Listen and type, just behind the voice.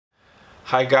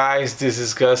Hi guys, this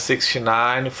is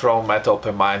Gus69 from Metal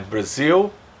Open Mind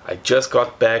Brazil. I just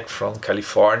got back from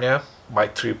California. My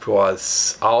trip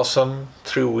was awesome,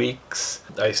 3 weeks.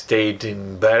 I stayed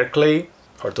in Berkeley.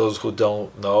 For those who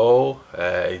don't know,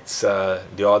 it's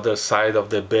the other side of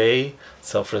the bay,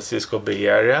 San Francisco Bay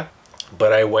Area.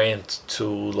 But I went to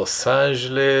Los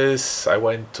Angeles, I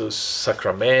went to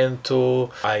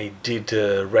Sacramento, I did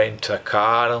rent a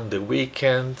car on the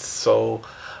weekends, so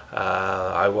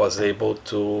I was able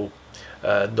to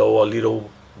know a little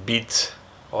bit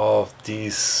of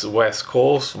this West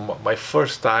Coast. My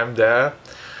first time there.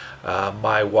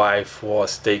 My wife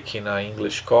was taking an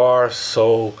English course,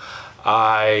 so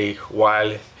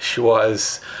while she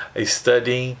was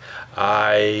studying,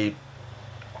 I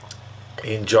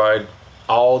enjoyed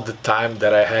all the time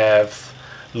that I have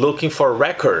looking for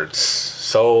records.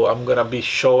 So I'm gonna be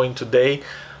showing today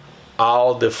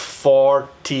all the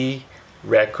 40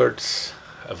 records,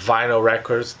 vinyl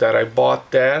records that I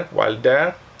bought there while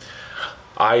there.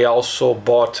 I also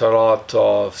bought a lot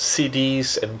of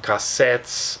CDs and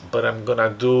cassettes, but I'm gonna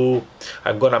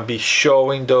be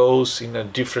showing those in a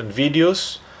different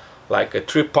videos, like a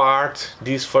 3-part,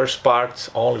 this first part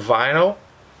only vinyl.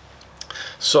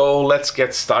 So let's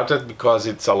get started because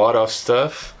it's a lot of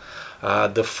stuff.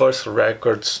 The first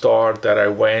record store that I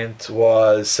went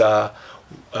was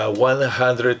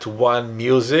 101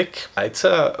 Music. It's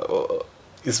a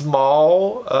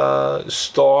small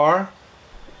store,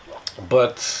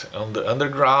 but on the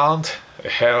underground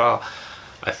it had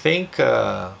I think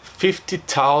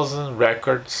 50,000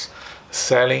 records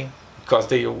selling because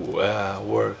they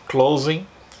were closing.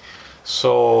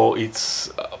 So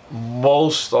it's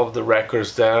most of the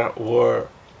records there were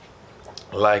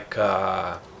like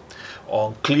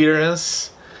on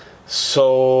clearance.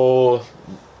 So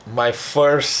my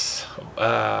first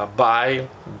buy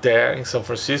there in San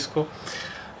Francisco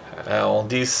on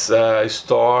this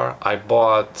store, I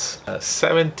bought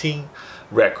 17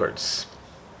 records.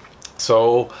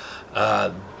 So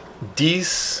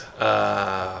these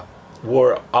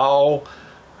were all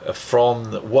from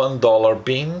 $1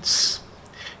 bins,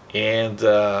 and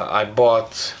I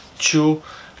bought two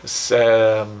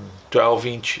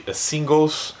 12-inch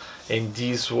singles, and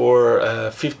these were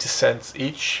 50 cents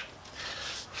each.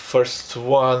 First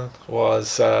one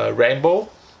was Rainbow.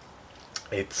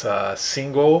 It's a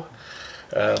single,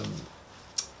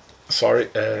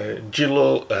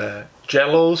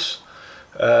 Jello's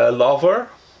Lover,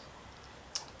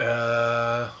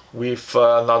 with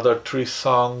another 3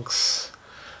 songs.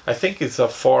 I think it's a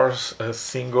 4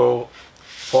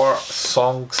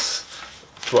 songs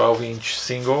 12-inch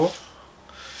single,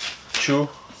 2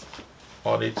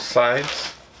 on each side.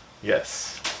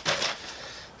 Yes.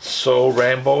 So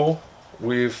Rainbow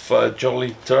with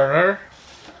Jolie Turner.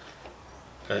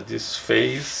 This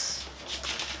phase,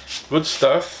 good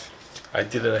stuff. I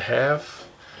didn't have.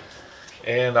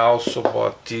 And I also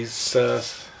bought this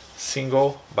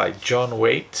single by John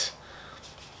Waite.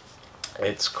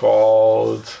 It's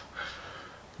called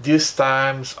These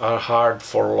Times Are Hard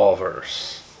for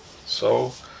Lovers.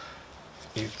 So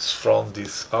it's from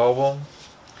this album.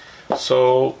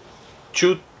 So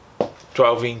 2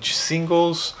 12-inch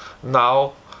singles.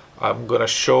 Now I'm gonna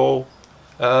show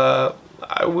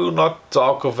I will not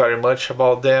talk very much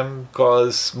about them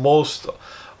because most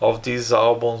of these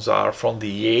albums are from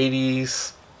the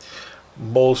 80s.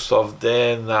 Most of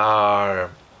them are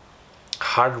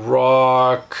hard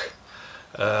rock,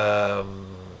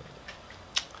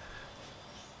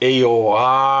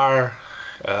 AOR,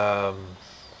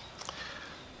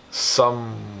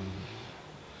 some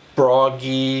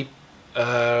proggy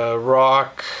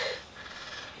rock,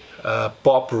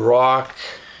 pop rock.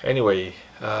 Anyway,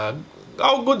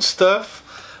 all good stuff.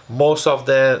 Most of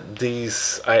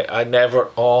these I never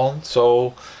owned,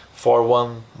 so for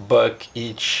 $1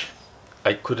 each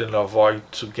I couldn't avoid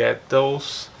to get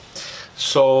those.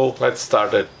 So let's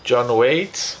start at John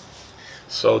Waite.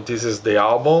 So this is the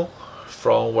album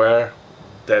from where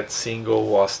that single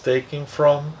was taken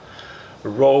from.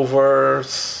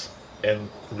 Rovers and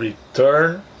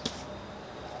Return,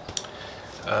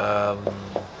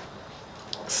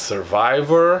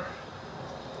 Survivor,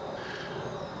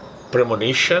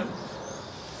 Premonition.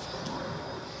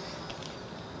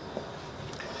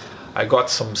 I got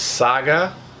some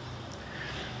Saga,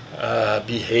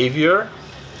 Behavior,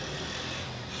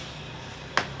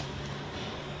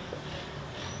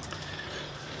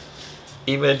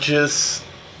 Images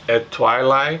at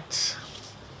Twilight,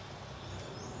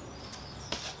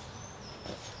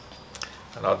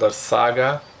 another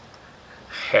Saga,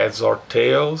 Heads or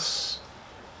Tails,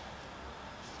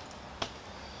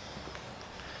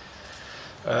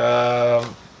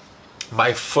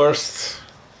 my first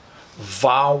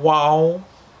wow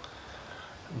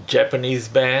Japanese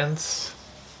bands.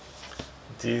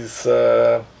 This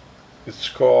it's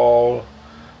called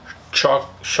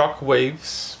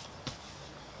Shockwaves.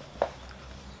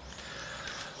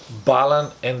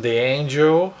 Balan and the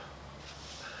Angel.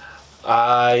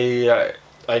 I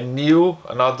knew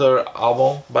another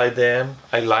album by them.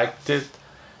 I liked it,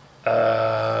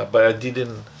 but I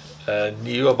didn't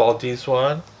knew about this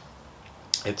one.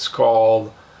 It's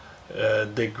called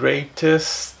The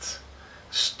Greatest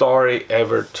Story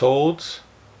Ever Told.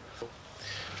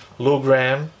 Lou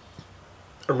Gramm,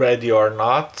 Ready or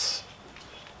Not.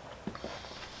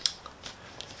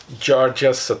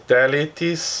 Georgia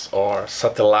Satellites or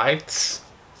Satellites.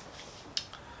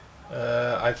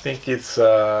 I think it's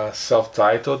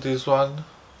self-titled, this one.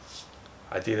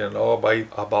 I didn't know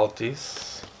about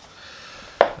this.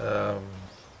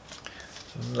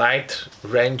 Night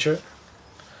Ranger,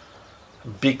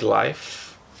 Big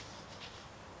Life.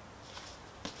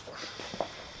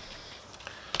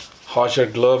 Roger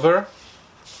Glover,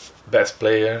 bass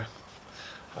player,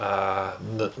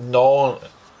 known,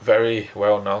 very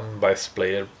well known bass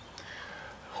player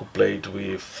who played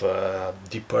with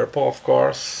Deep Purple, of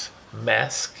course.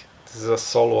 Mask, this is a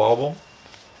solo album.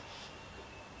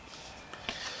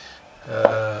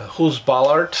 Who's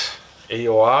Ballard,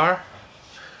 AOR.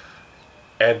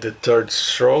 At the Third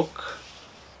Stroke.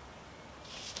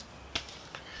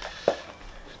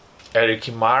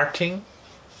 Eric Martin,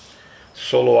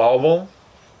 solo album.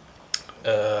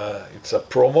 It's a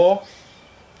promo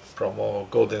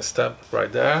golden stamp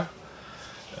right there.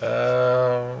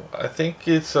 I think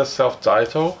it's a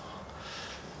self-title.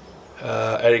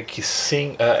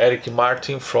 Eric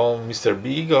Martin from Mr.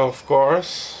 Big, of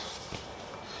course.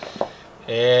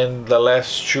 And the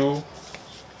last two,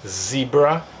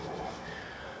 Zebra,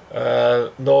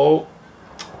 No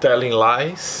Telling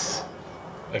Lies,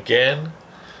 again,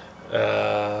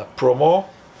 promo.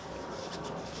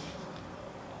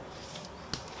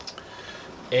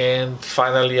 And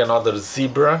finally another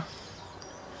Zebra,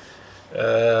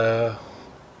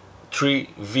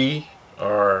 3V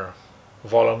or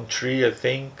volume 3, I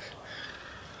think.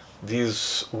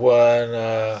 This one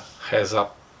has a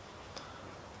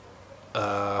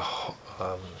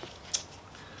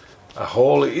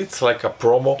whole, it's like a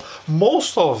promo.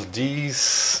 Most of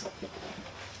these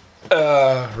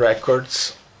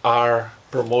records are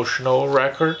promotional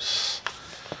records.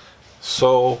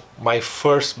 So my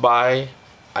first buy,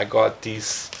 I got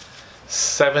these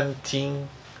 17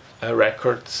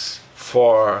 records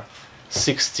for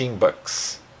 16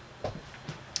 bucks.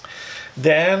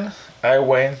 Then I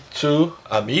went to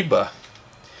Amoeba.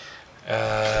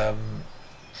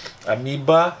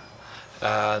 Amoeba,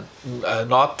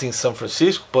 not in San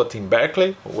Francisco, but in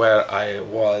Berkeley, where I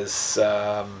was.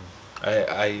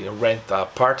 I rent an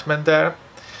apartment there,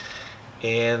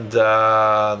 and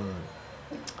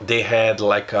they had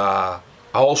like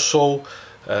also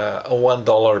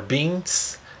 $1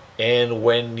 beans, and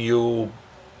when you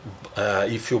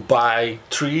if you buy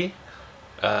 3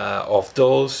 of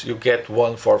those, you get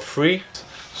one for free.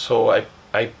 So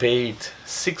I paid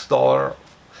 $6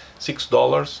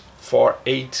 for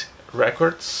 8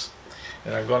 records,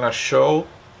 and I'm gonna show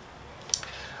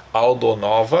Aldo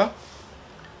Nova,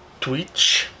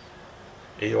 Twitch,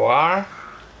 AOR,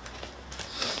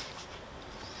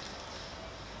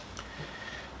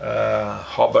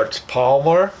 Robert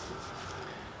Palmer,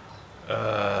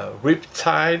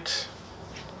 Riptide,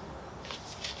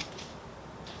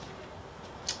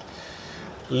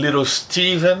 Little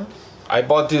Steven. I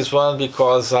bought this one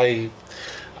because he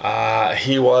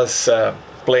was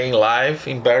playing live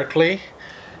in Berkeley,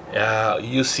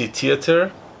 UC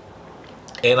Theater,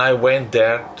 and I went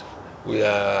there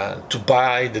to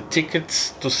buy the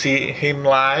tickets to see him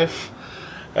live,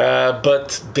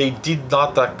 but they did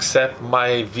not accept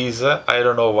my visa. I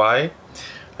don't know why.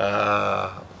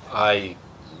 I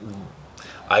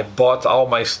bought all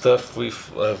my stuff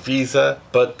with Visa,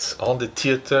 but on the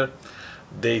theater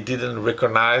they didn't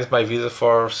recognize my Visa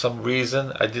for some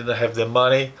reason. I didn't have the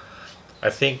money. I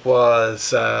think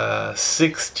was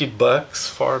 60 bucks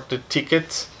for the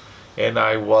ticket, and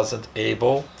I wasn't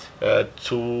able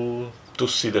to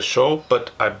see the show.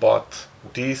 But I bought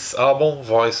this album,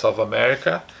 Voice of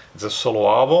America. It's a solo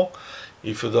album.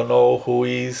 If you don't know who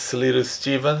is Little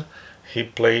Steven,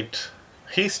 he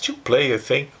still plays, I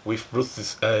think, with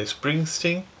Bruce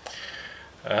Springsteen,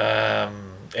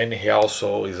 and he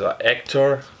also is an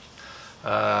actor.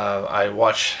 I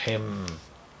watched him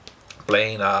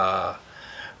playing on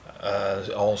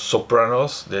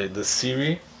Sopranos, the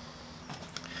series.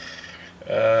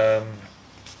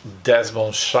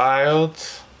 Desmond Child,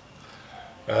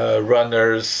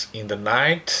 Runners in the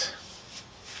Night.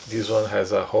 This one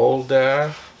has a hole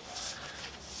there.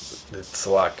 It's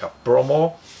like a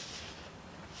promo.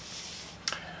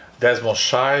 Desmond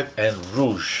Child and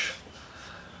Rouge.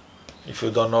 If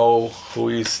you don't know who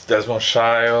is Desmond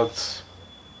Child,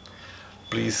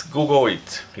 please Google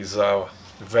it. He's a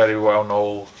very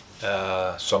well-known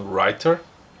songwriter.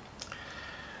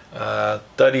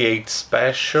 38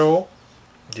 Special.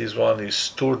 This one is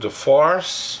Tour de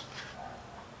Force.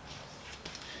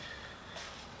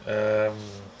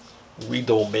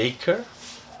 Widowmaker.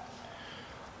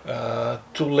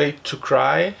 Too Late to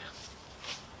Cry.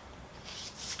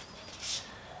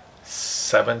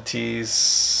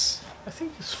 70s, I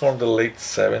think it's from the late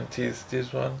 70s,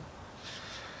 this one.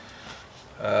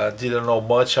 Didn't know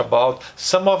much about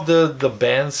some of the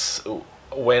bands.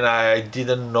 When I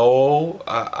didn't know,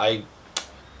 I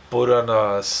put on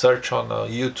a search on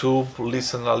YouTube,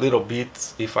 listen a little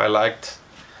bit. If I liked,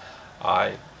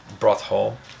 I brought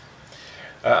home.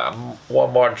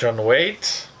 One more John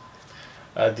Waite.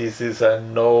 This is a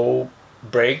No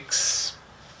Breaks.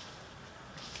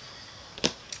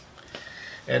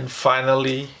 And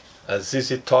finally, a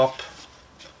ZZ Top,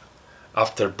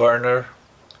 Afterburner.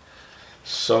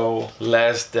 So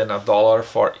less than $1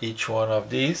 for each one of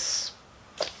these.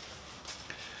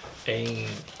 In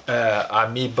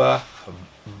Amoeba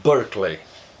Berkeley.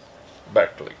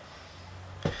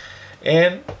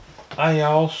 And I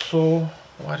also,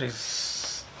 what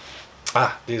is,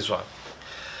 this one.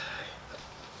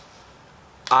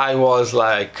 I was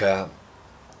like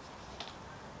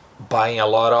buying a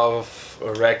lot of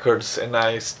records, and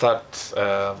I start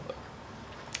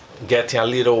getting a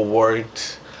little worried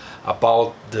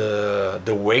about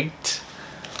the weight,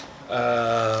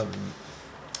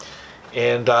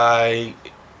 and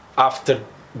after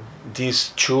these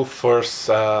two first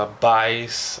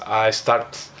buys, I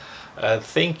start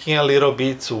thinking a little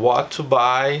bit what to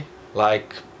buy,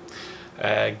 like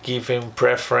giving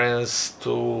preference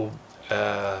to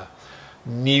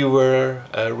newer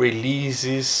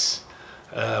releases,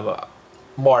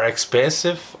 more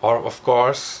expensive, or of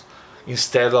course,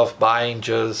 instead of buying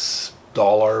just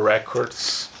dollar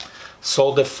records.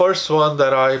 So the first one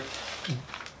that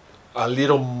a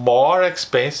little more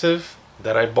expensive,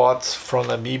 that I bought from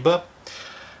Amoeba,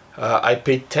 I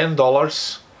paid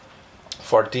 $10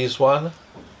 for this one.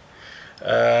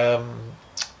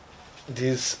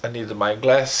 This, I need my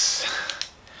glass.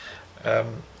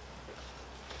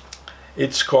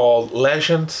 It's called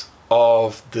Legend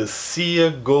of the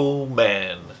Seagull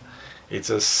Man. It's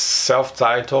a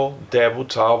self-titled debut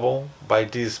album by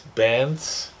these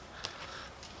bands.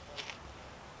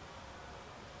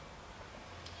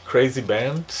 Crazy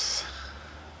bands.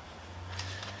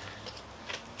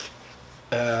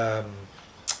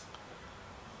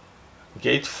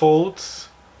 Gatefold,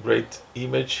 great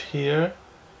image here.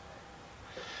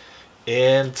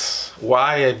 And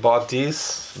why I bought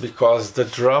this? Because the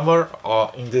drummer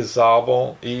in this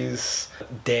album is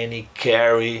Danny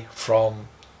Carey from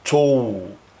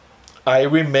Tool. I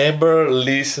remember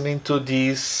listening to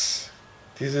this.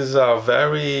 This is a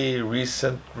very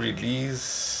recent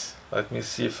release. Let me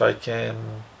see if I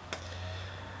can.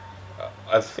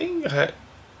 I think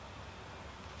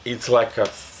it's like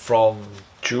from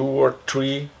 2 or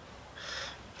 3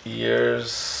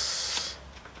 years.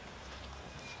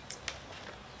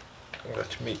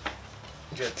 Let me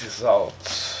get this out.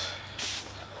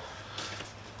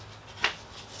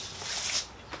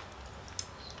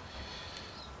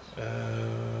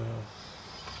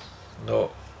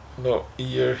 No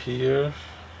ear here,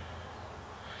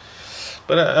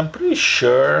 but I'm pretty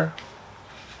sure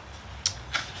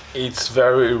it's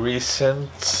very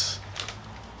recent.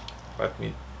 Let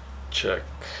me check.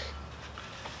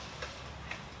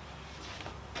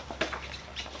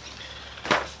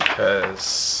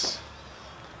 Has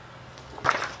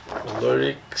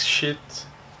lyric sheet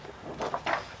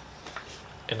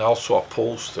and also a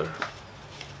poster.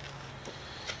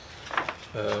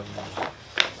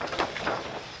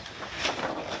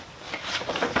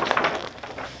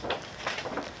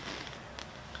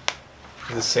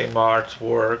 The same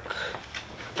artwork.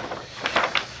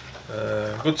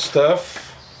 Good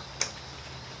stuff.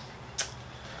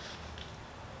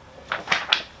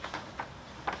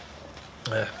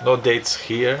 No dates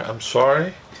here, I'm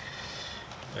sorry.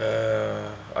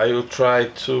 I will try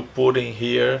to put in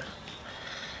here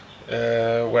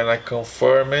when I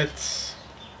confirm it,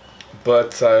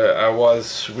 but I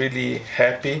was really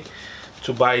happy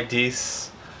to buy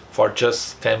this for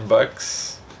just 10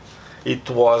 bucks.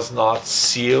 It was not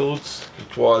sealed,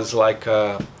 it was like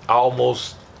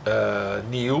almost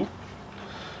new,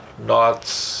 not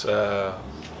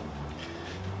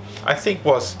I think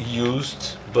was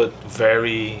used, but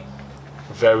very,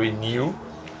 very new.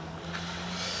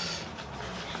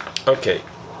 Okay,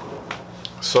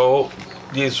 so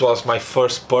this was my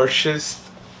first purchase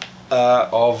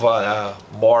of a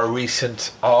more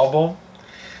recent album.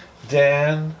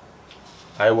 Then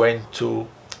I went to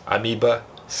Amoeba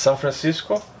San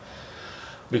Francisco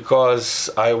because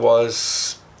I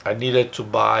needed to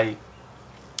buy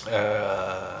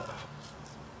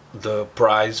the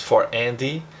prize for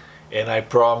Andy, and I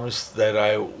promised that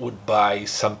I would buy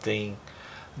something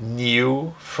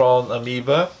new from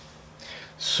Amoeba.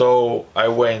 So I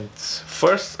went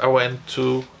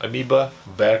to Amoeba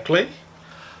Berkeley.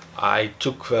 I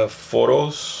took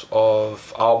photos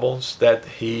of albums that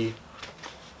he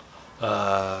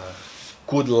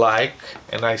could like,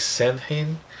 and I sent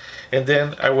him. And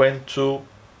then I went to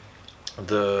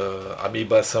the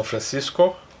Amoeba San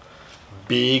Francisco,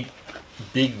 big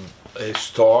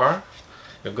store.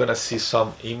 You're gonna see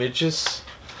some images,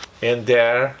 and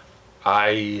there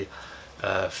I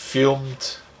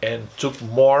filmed and took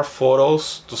more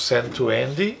photos to send to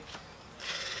Andy.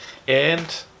 And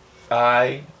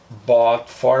I bought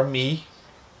for me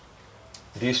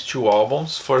these two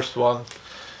albums. First one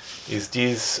is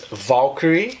this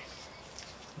Valkyrie,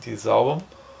 this album.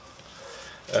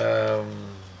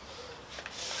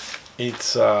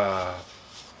 It's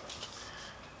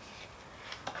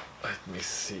let me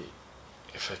see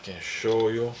if I can show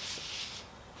you.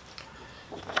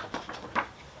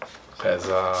 Has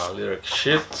a lyric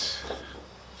sheet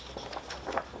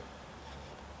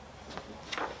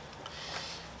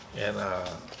and a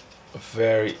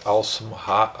very awesome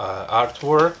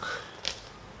artwork.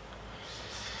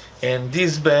 And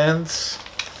this band,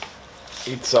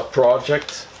 it's a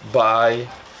project by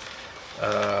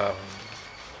a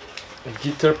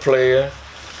guitar player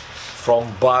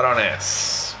from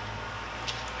Baroness,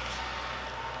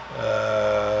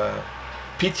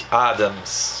 Pete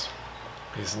Adams,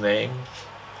 his name.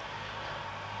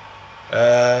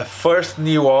 First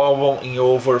new album in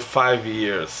over 5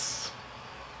 years.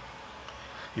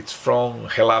 It's from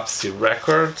Relapse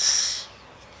Records.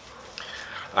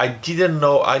 I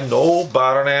know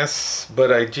Baroness,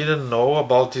 but I didn't know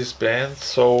about this band,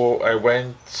 so I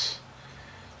went.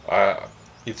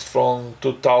 It's from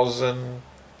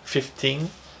 2015.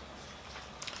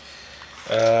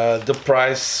 The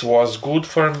price was good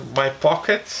for my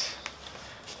pocket.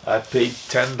 I paid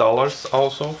 $10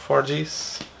 also for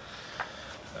this.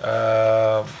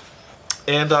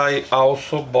 And I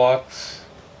also bought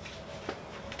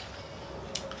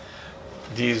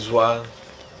this one,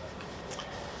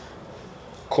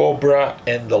 Cobra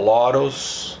and the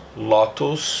Lotus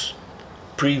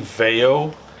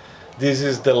Prevail. This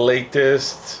is the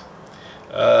latest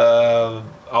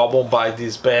album by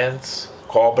this band,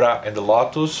 Cobra and the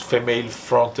Lotus, female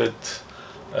fronted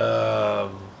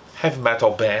heavy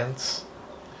metal bands.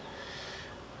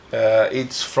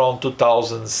 It's from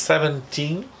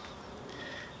 2017.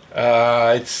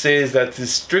 It says that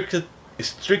it's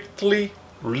strictly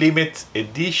limited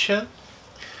edition,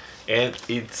 and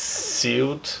it's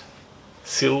sealed.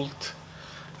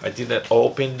 I didn't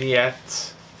open it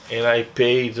yet, and I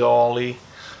paid only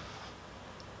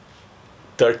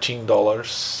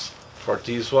 $13 for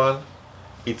this one.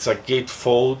 It's a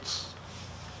gatefold.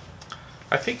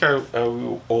 I think I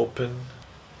will open.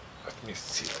 Let me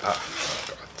see. I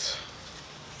forgot.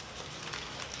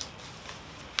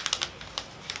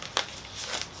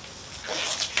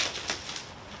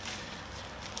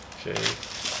 Okay.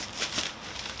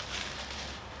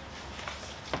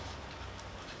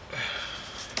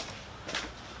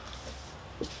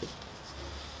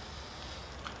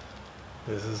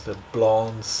 This is the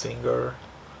blonde singer.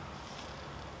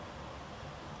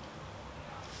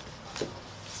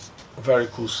 Very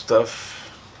cool stuff.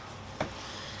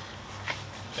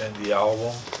 And the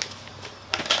album.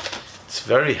 It's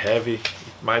very heavy.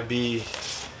 It might be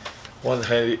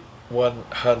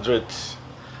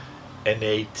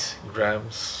 108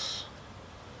 grams.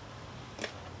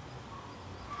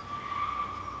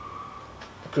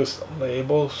 Custom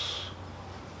labels.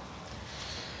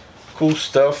 Cool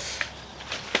stuff.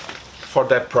 For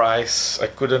that price, I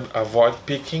couldn't avoid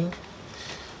picking.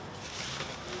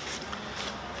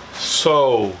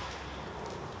 So,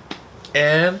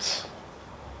 and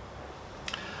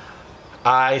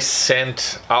I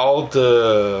sent all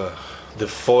the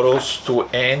photos to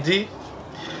Andy,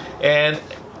 and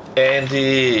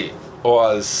Andy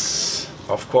was,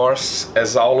 of course,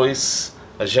 as always,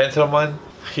 a gentleman.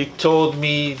 He told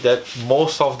me that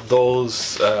most of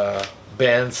those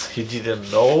bands he didn't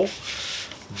know,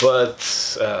 but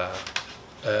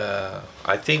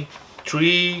I think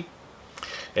three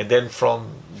and then from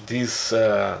this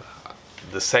the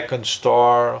second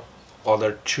store,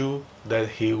 other two that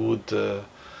he wouldn't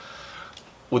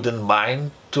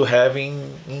mind to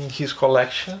having in his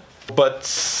collection, but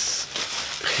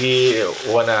he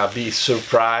wanna be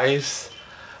surprised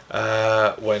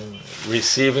when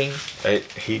receiving.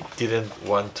 He didn't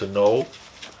want to know.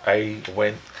 I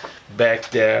went back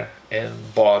there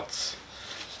and bought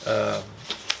an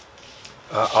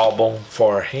album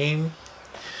for him,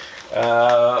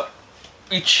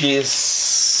 which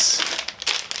is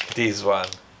this one.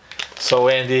 So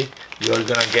Andy, you're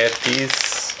gonna get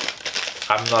this.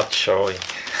 I'm not showing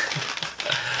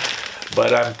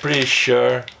but I'm pretty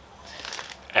sure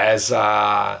as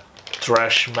a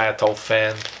thrash metal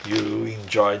fan you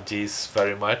enjoyed this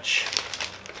very much.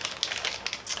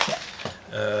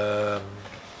 Let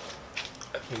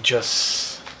me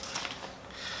just...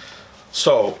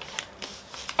 So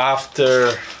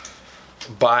after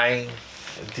buying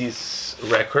these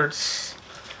records,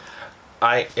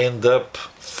 I end up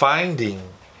finding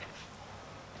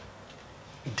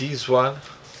this one,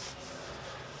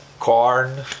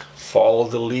 Korn, Follow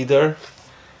the Leader,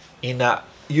 in a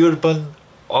Urban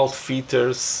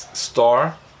Outfitters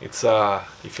store. It's a,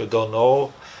 if you don't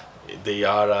know, they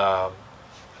are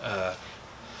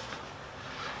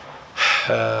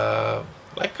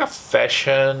like a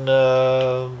fashion,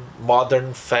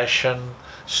 modern fashion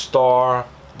store.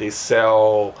 They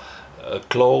sell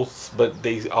clothes, but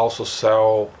they also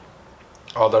sell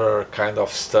other kind of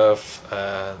stuff,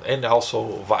 and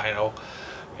also vinyl.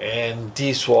 And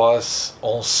this was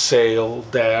on sale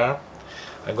there.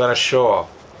 I'm gonna show.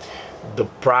 The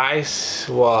price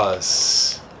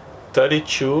was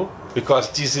 32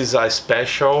 because this is a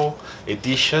special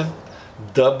edition,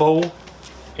 double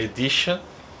edition.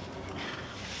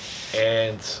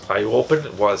 And I opened,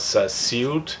 it was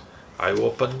sealed. I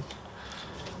opened,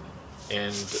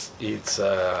 and it's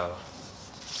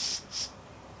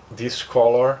this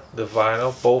color, the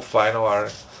vinyl. Both vinyl are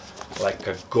like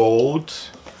a gold,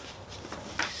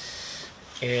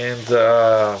 and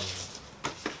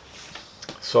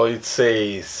so it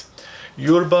says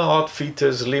Urban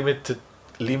Outfitters limited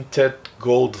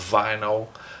gold vinyl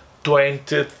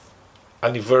 20th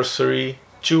anniversary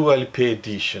 2 LP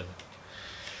edition,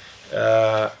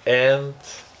 and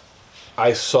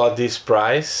I saw this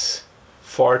price,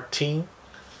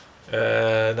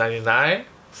 $14.99,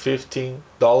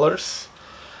 $15,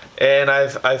 and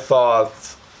I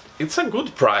thought it's a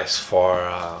good price for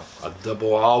a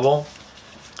double album.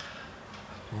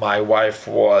 My wife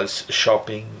was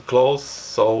shopping clothes,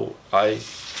 so I'm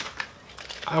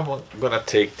gonna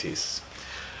take this.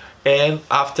 And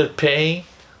after paying,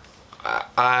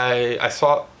 I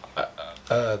thought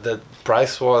the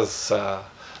price was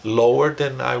lower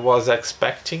than I was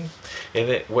expecting,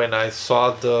 and when I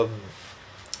saw the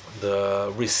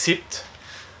receipt,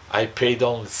 I paid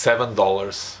only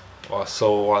 $7,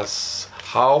 so it was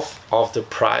half of the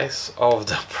price of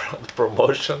the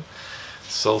promotion.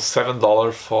 So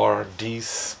 $7 for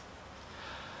this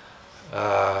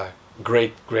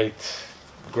great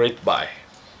buy.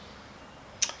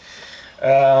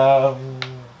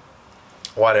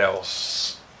 What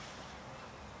else?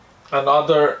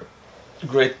 Another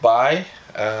great buy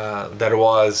that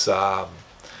was on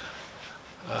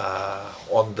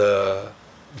the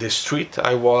street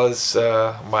I was,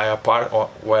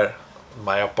 where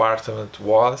my apartment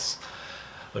was,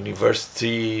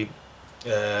 University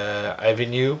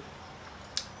Avenue.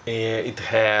 It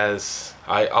has,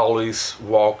 I always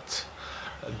walked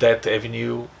that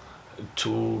avenue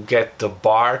to get the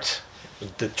BART,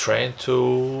 the train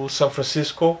to San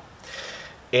Francisco,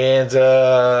 and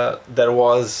there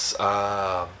was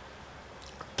a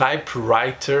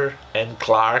Typewriter and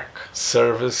Clark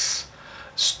service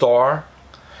store,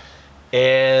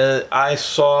 and I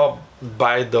saw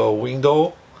by the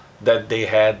window that they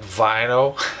had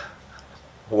vinyl.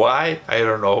 Why? I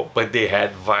don't know, but they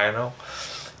had vinyl,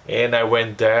 and I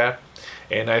went there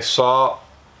and I saw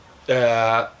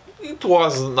it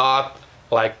was not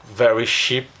like very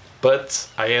cheap, but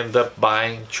I ended up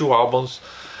buying 2 albums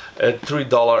at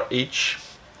 $3 each.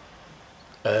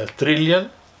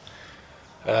 Trillion.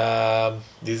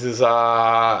 This is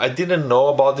I didn't know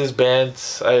about this band.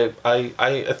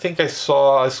 I think I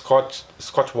saw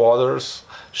Scott Waters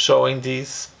showing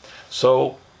this,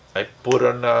 so I put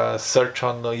on a search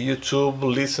on YouTube,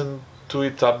 listened to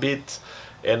it a bit,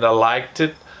 and I liked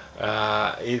it.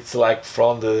 It's like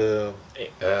from the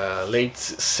late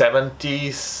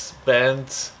 70s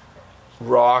band,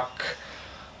 rock,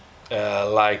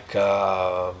 like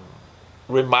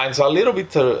reminds a little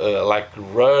bit like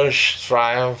Rush,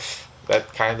 Triumph,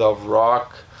 that kind of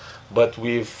rock, but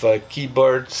with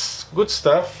keyboards, good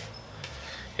stuff.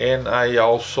 And I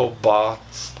also bought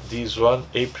this one,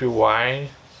 April Wine,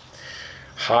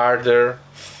 Harder,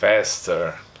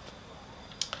 Faster.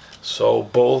 So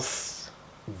both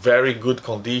very good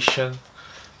condition,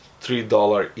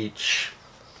 $3 each.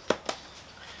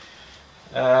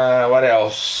 What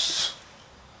else?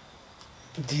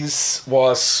 This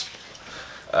was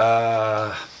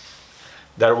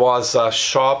there was a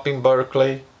shop in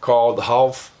Berkeley called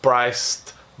Half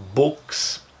Priced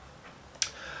Books.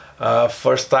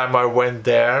 First time I went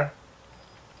there,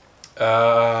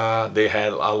 they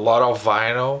had a lot of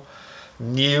vinyl,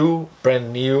 new,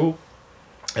 brand new,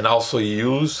 and also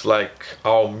used, like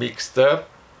all mixed up.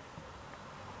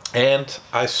 And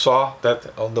I saw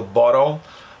that on the bottom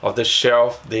of the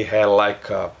shelf they had like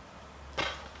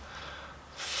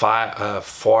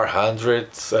 400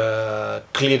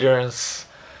 clearance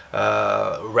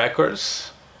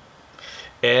records,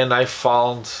 and I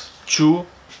found two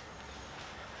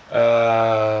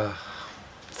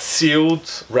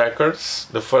sealed records.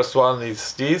 The first one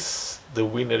is this, the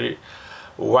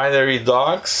Winery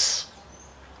Dogs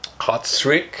Hot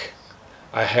Streak.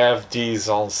 I have these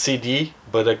on CD,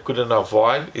 but I couldn't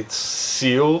avoid, it's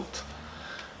sealed.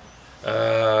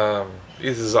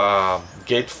 This is a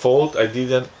gatefold. I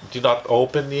did not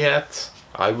open yet.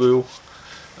 I will,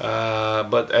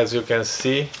 but as you can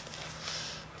see,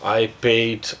 I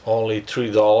paid only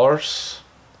 $3.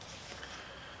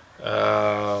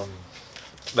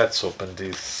 Let's open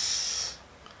this.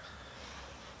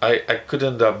 I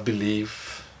couldn't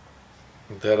believe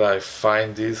that I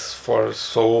find this for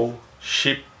so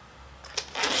cheap.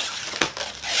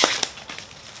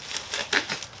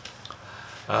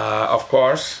 Of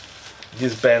course,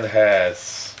 this band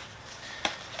has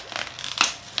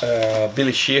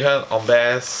Billy Sheehan on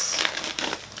bass,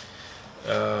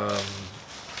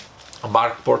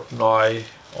 Mark Portnoy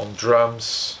on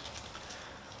drums.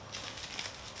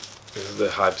 This is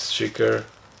the hype sticker.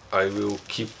 I will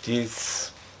keep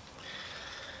this.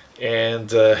 And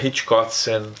Hitch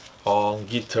Kotzen on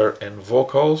guitar and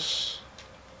vocals.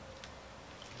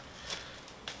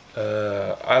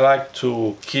 I like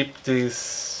to keep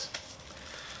these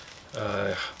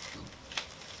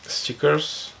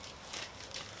stickers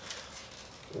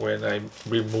when I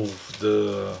remove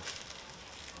the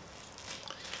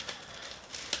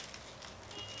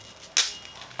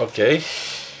okay,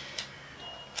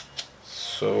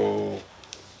 so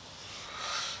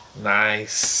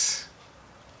nice.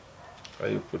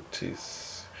 I put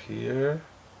this here.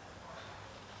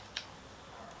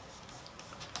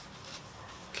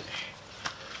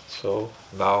 So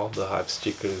now the hype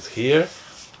sticker is here,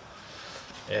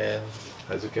 and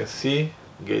as you can see,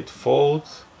 gatefold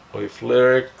with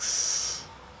lyrics,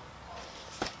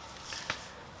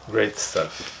 great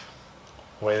stuff.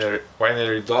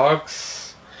 Winery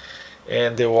Dogs,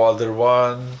 and the other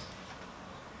one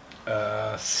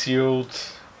sealed,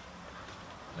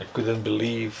 I couldn't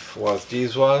believe, was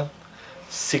this one,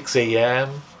 6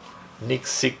 AM, Nick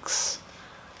Six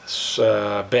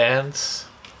bands.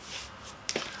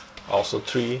 Also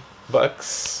 $3.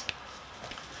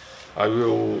 I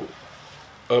will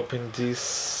open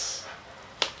this.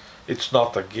 It's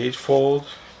not a gatefold.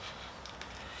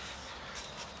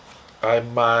 I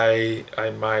might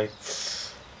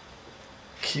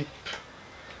keep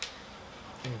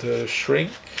the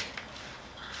shrink.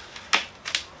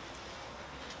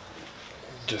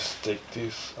 Just take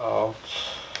this out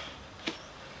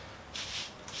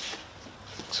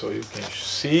so you can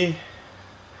see.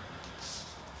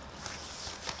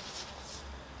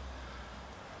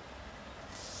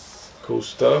 Cool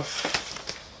stuff.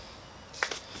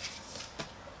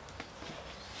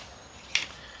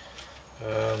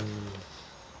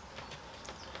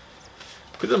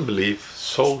 Couldn't believe,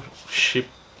 so cheap.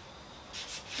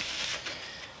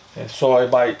 And so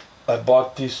I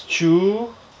bought these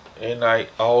two, and I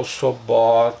also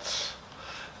bought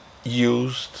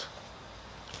used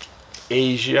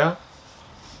Asia.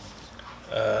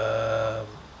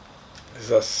 This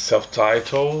is a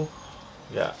self-title.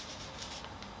 Yeah.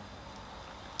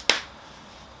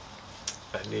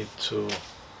 I need to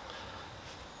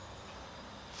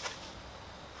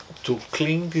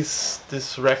clean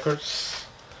these records,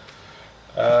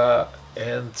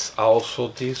 and also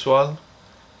this one,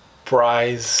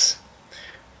 Prize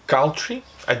Country.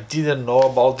 I didn't know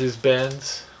about this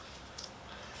band.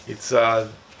 It's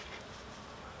also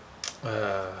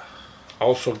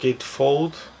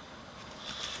gatefold.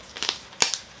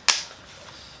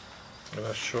 I'm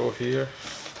gonna show here.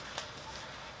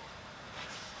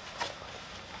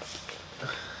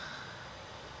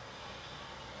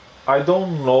 I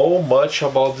don't know much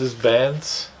about this band,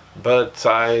 but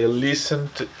I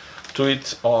listened to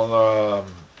it on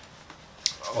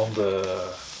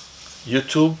the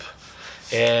YouTube,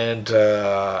 and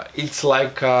it's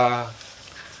like a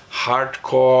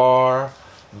hardcore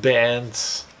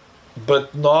band,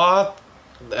 but not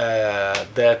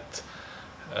that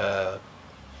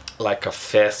like a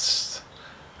fast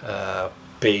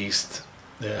paced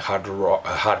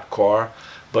hardcore,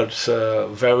 but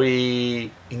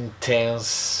very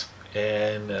intense,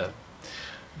 and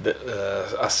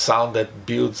a sound that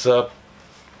builds up.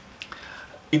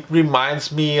 It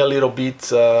reminds me a little bit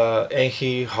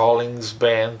Henry Rollins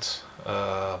band.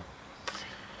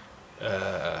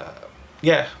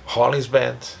 Yeah, Rollins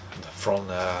band from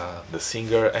the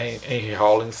singer Henry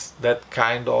Rollins. That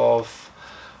kind of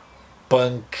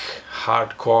punk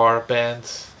hardcore band.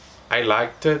 I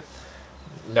liked it.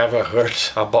 Never heard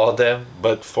about them,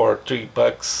 but for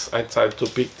 $3 I tried to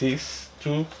pick these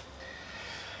two.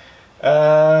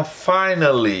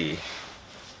 Finally,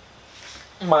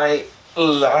 my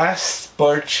last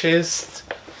purchase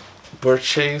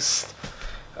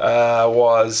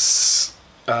was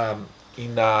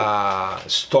in a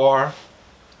store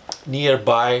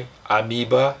nearby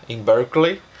Amoeba in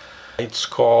Berkeley. It's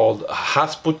called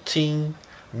Rasputin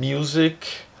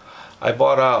Music. I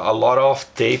bought a lot of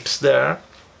tapes there.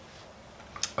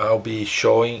 I'll be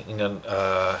showing in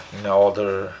a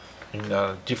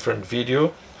different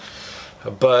video,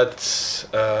 but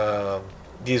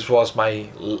this was my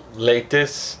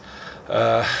latest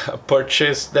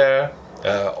purchase there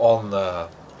on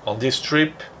this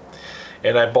trip,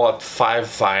 and I bought 5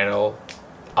 vinyl,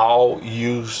 all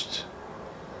used,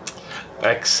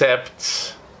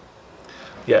 except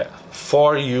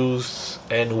 4 used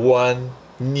and 1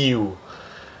 new,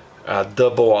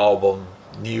 double album,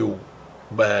 new,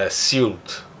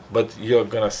 sealed. But you're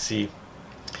gonna see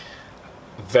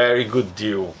very good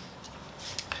deal.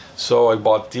 So I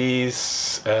bought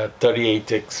these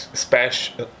 38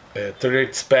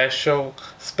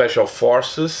 special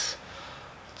forces.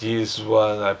 This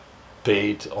one I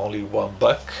paid only $1.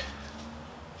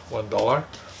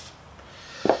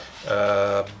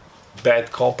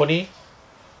 Bad Company,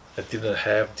 I didn't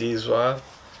have this one.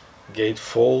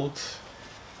 Gatefold.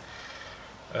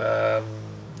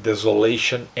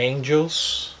 Desolation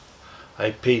Angels,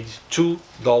 I paid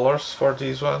 $2 for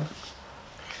this one.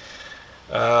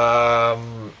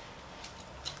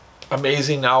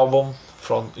 Amazing album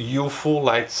from UFO,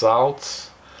 Lights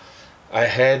Out. I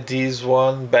had this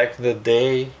one back in the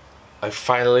day. I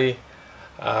finally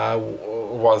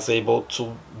was able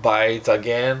to buy it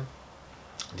again.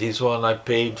 This one I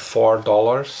paid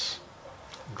 $4.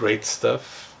 Great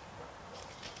stuff.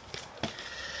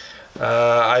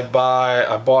 I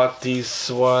bought this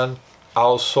one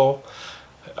also.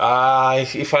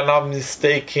 If I'm not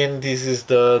mistaken, this is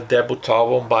the debut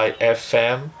album by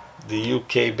FM, the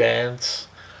UK bands,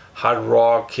 hard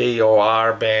rock,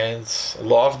 KOR bands.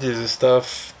 Love this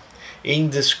stuff.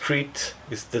 Indiscreet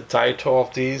is the title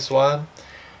of this one,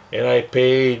 and I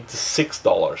paid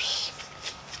 $6.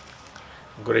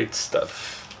 Great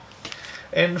stuff.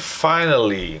 And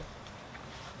finally,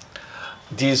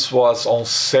 this was on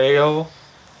sale.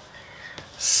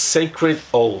 Sacred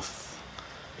Oath.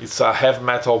 It's a heavy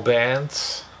metal band,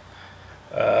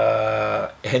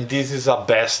 and this is a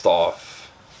best of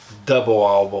double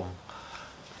album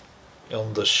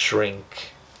on the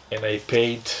Shrink, and I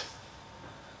paid,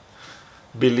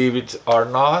 believe it or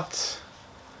not,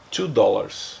 $2,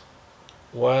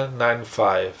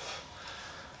 $1.95.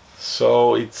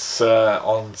 So it's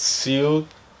on sealed,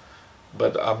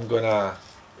 but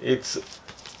it's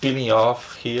peeling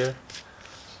off here.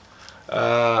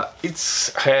 It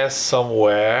has some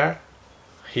wear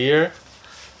here,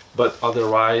 but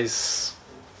otherwise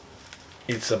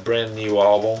it's a brand new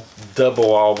album,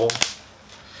 double album,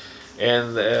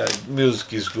 and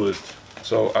music is good.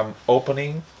 So I'm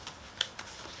opening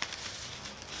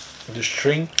the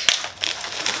Shrink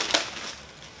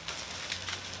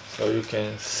so you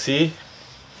can see.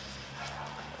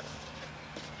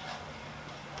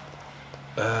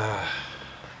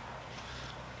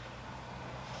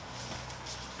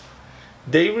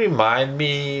 They remind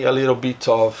me a little bit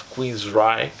of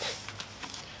Queensryche,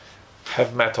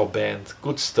 heavy metal band,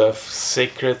 good stuff.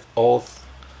 Sacred Oath,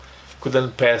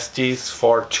 couldn't pass this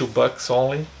for $2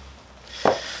 only.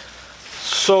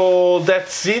 So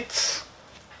that's it.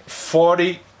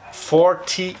 40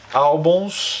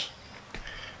 albums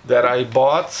that I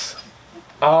bought,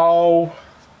 all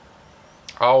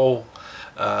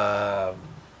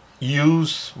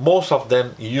used, most of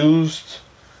them used.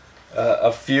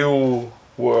 A few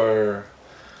were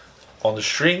on the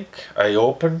Shrink. I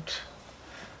opened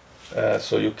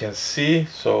so you can see.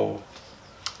 So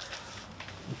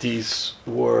these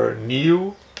were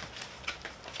new.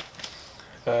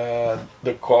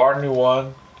 The corny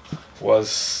one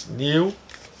was new,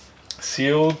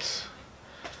 sealed.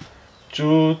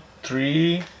 2,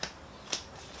 3.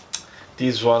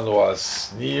 This one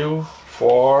was new,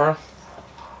 4,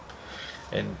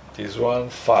 and this one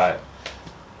 5.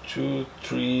 2,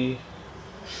 3.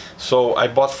 So I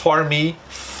bought for me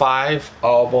 5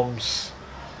 albums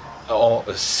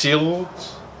sealed,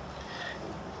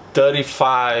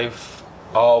 35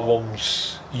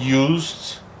 albums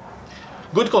used,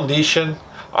 good condition.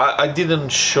 I didn't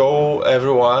show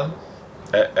everyone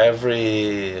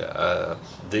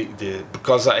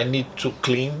because I need to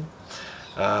clean.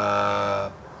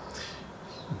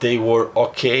 They were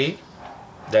okay,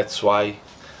 that's why,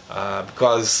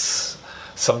 because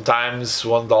sometimes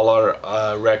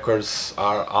 $1 records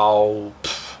are all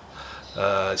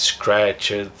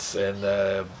scratched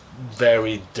and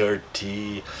very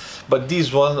dirty, but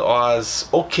this one was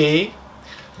okay.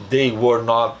 They were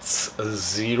not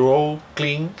zero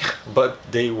clean, but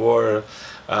they were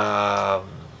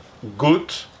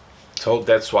good, so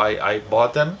that's why I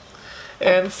bought them.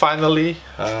 And finally,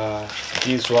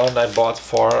 this one I bought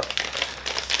for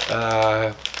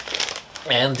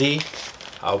Andy.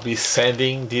 I'll be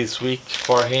sending this week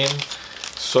for him.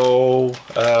 So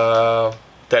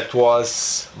that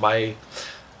was the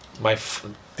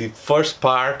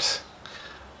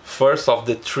first of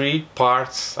the 3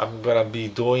 parts I'm gonna be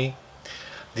doing.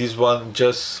 This one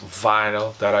just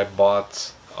vinyl that I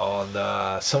bought on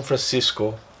San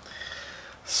Francisco.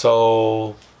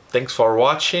 So thanks for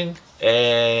watching,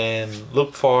 and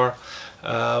look for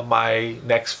my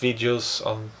next videos.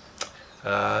 On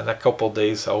in a couple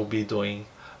days I'll be doing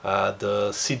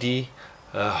the CD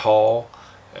haul,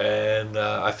 and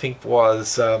I think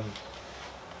was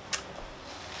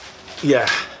yeah,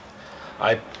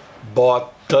 I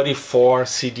bought 34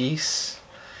 CDs.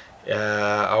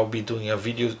 I'll be doing a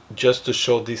video just to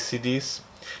show these CDs,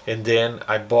 and then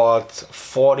I bought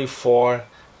 44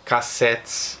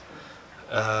 cassettes.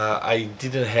 I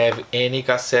didn't have any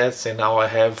cassettes, and now I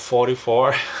have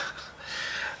 44.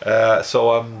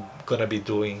 So I'm gonna be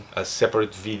doing a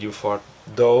separate video for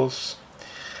those.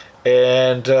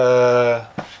 And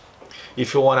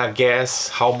if you wanna guess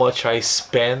how much I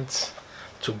spent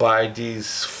to buy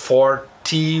these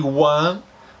 41,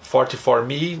 40 for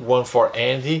me, 1 for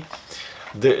Andy,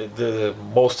 the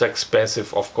most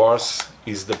expensive, of course,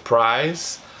 is the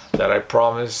prize that I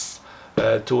promised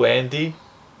to Andy.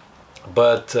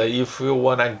 But if you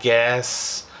wanna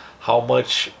guess how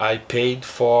much I paid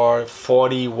for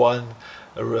 41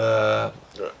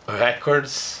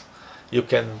 records, you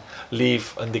can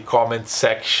leave in the comment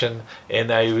section,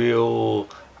 and I will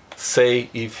say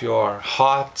if you're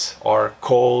hot or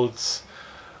cold,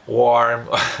 warm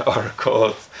or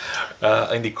cold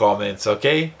in the comments.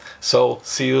 Okay, so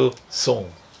see you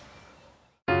soon.